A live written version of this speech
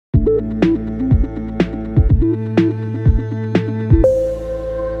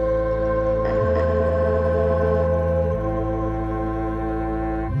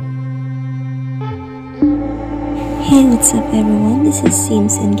What's up everyone, this is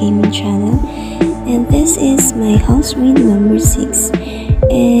Sims and Gaming Channel and this is my house with number 6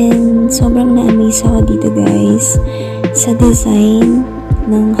 and sobrang na-amaze ako dito guys sa design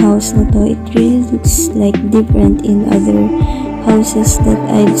ng house na to. It really looks like different in other houses that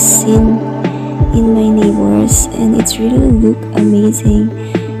I've seen in my neighbors and it's really look amazing,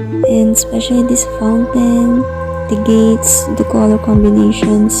 and especially this fountain, the gates, the color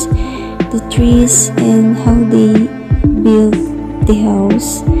combinations, the trees, and how they build the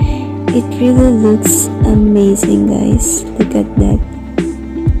house. It really looks amazing guys, look at that.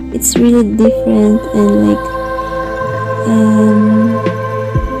 It's really different and like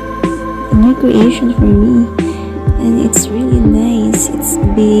a new creation for me, and it's really nice. It's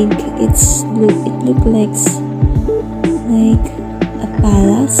big, it looks like a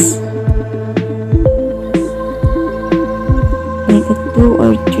palace, like a 2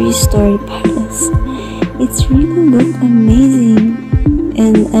 or 3 story palace. It's really look amazing,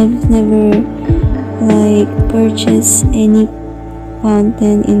 and I've never like purchased any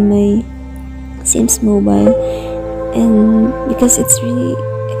fountain in my Sims mobile, and because it's really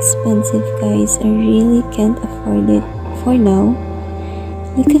expensive guys, I really can't afford it for now.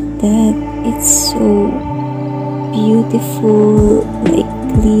 Look at that, it's so beautiful, like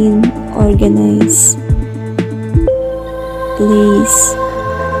clean, organized place.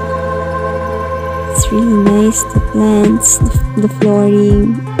 It's really nice, the plants, the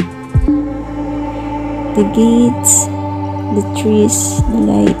flooring, the gates, the trees, the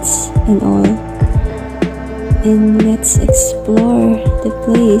lights, and all. And let's explore the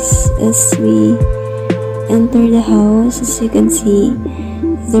place as we enter the house. As you can see,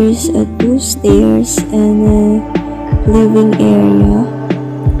 there's 2 stairs and a living area.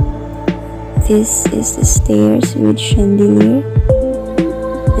 This is the stairs with chandelier,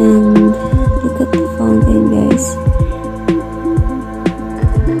 and look at the fountain guys.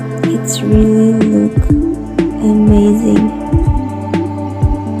 It's really look amazing.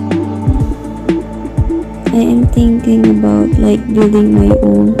 I am thinking about like building my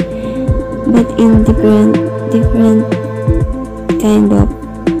own, but in different kind of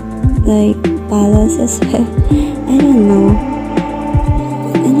like palace as well. I don't know.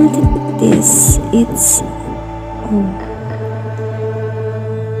 And look at this. It's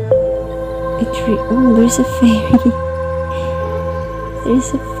there's a fairy. There's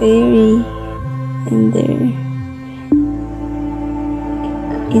a fairy and there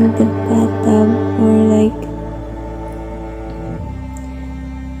in the bathtub, or like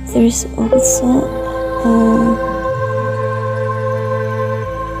there's also a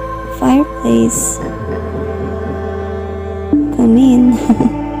fireplace. Come in.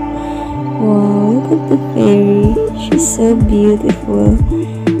 Wow, look at the fairy, she's so beautiful.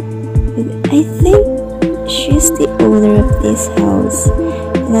 I think she's the owner of this house,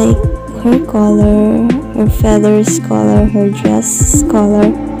 like her color, her feathers color, her dress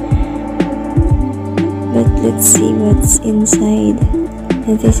color. But let's see what's inside.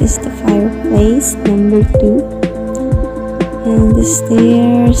 And this is the fireplace, number 2. And the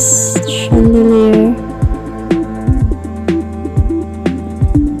stairs, chandelier.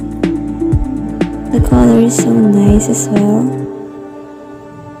 The color is so nice as well.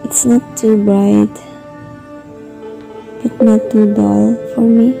 It's not too bright, but not too dull for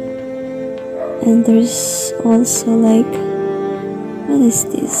me. And there's also like, what is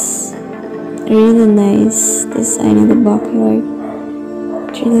this? A really nice design in the backyard.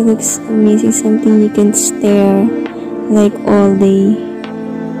 It really looks amazing, something you can stare like all day.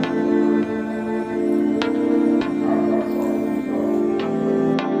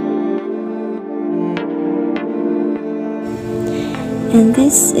 And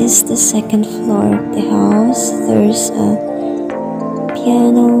this is the 2nd floor of the house. There's a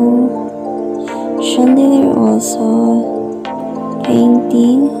piano, chandelier also,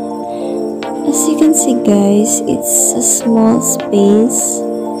 painting. As you can see guys, it's a small space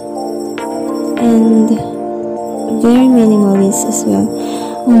and very minimalist as well.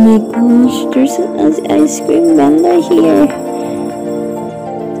 Oh my gosh, there's an ice cream vendor here.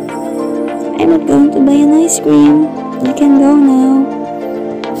 I'm not going to buy an ice cream. You can go now.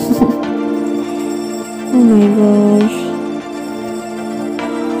 Oh my gosh,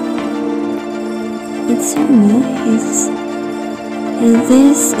 it's so nice. And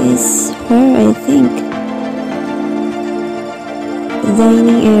this is her, I think, the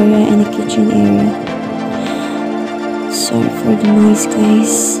dining area and the kitchen area. Sorry for the noise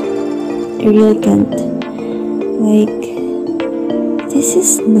guys, I really can't. Like, this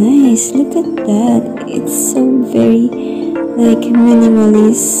is nice, look at that. It's so very like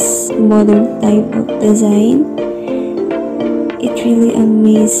minimalist modern type of design. It really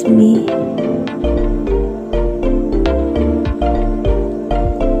amazed me.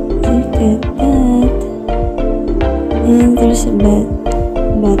 Look at that. And there's a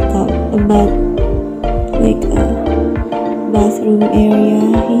bathroom area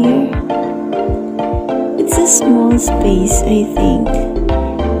here. It's a small space, I think.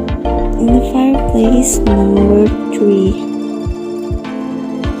 And the fireplace number 3.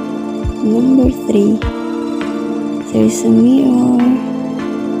 There's a mirror,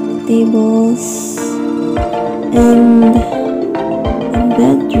 tables, and a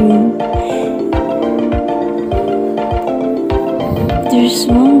bedroom. There's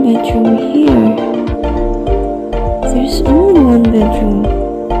one bedroom here. There's only one bedroom,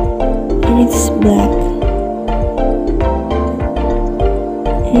 and it's black.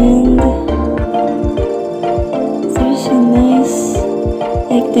 And there's a nice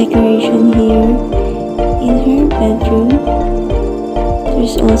decoration here in her bedroom.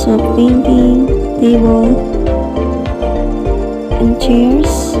 There's also a painting, table, and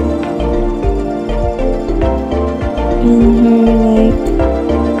chairs. In her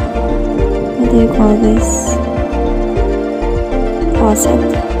what do you call this? Closet.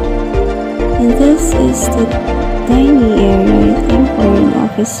 And this is the dining area, I think, for an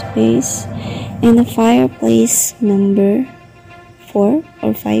office space. And the fireplace number 4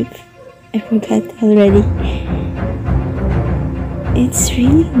 or 5. I forgot already. It's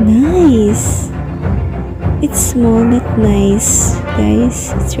really nice. It's small but nice,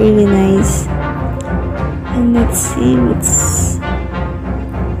 guys. It's really nice. And let's see what's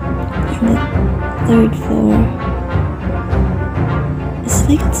on the 3rd floor. It's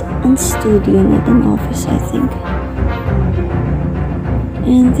like it's a studio, not an office, I think.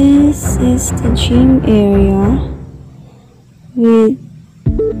 And this is the gym area with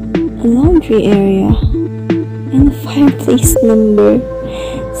a laundry area and a fireplace number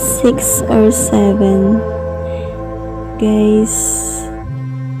 6 or 7. Guys,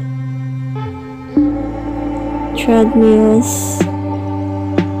 treadmills,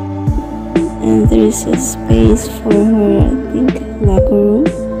 and there is a space for her, I think, locker room,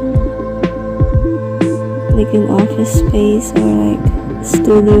 like an office space or like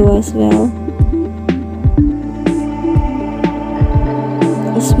studio as well.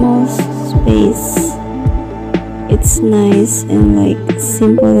 A small space. It's nice and like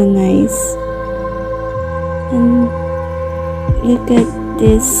simple and nice. And look at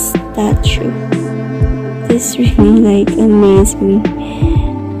this statue. This really like amazed me.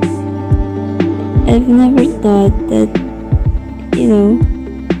 I've never thought that, you know,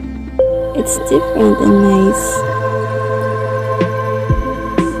 it's different and nice.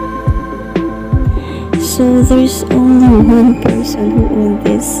 So there's only one person who owns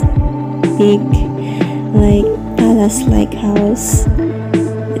this big, like, palace-like house.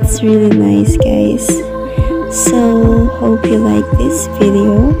 It's really nice, guys. So hope you like this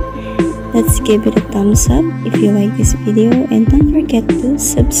video. Let's give it a thumbs up if you like this video, and don't forget to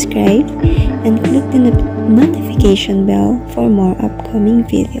subscribe and click the notification bell for more upcoming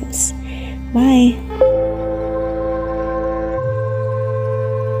videos. Bye!